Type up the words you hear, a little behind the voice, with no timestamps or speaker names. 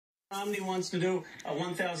Omni wants to do a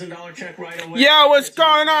 $1,000 check right away. Yo, what's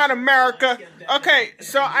going on, America? Okay,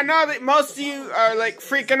 so I know that most of you are like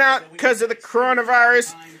freaking out because of the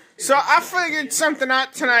coronavirus. So I figured something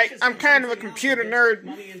out tonight. I'm kind of a computer nerd.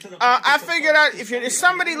 I figured out if you're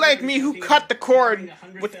somebody like me who cut the cord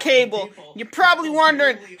with cable, you're probably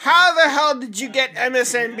wondering, how the hell did you get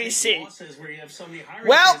MSNBC?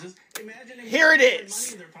 Well, here it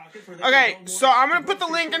is. Okay, so I'm going to put the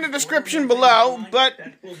link in the description below, but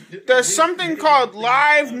there's something called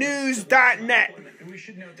livenews.net.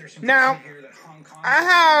 Now, I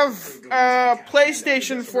have a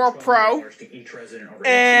PlayStation 4 Pro,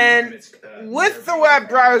 and with the web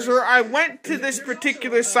browser, I went to this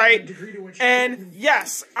particular site, and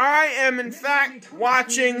yes, I am in fact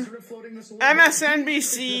watching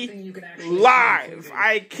MSNBC live.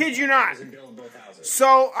 I kid you not.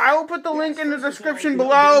 So, I will put the link in the description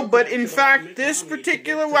below, but in fact, this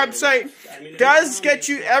particular website does get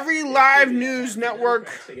you every live news network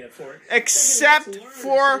except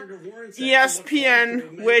for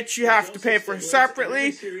ESPN, which you have to pay for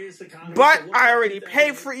separately, but I already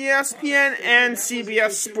pay for ESPN and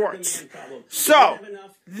CBS Sports. So,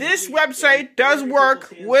 this website does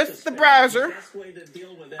work with the browser.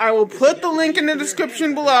 I will put the link in the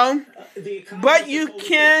description below, but you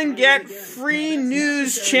can get free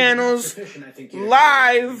news channels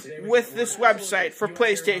live with this website for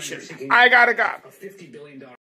PlayStation. I gotta go.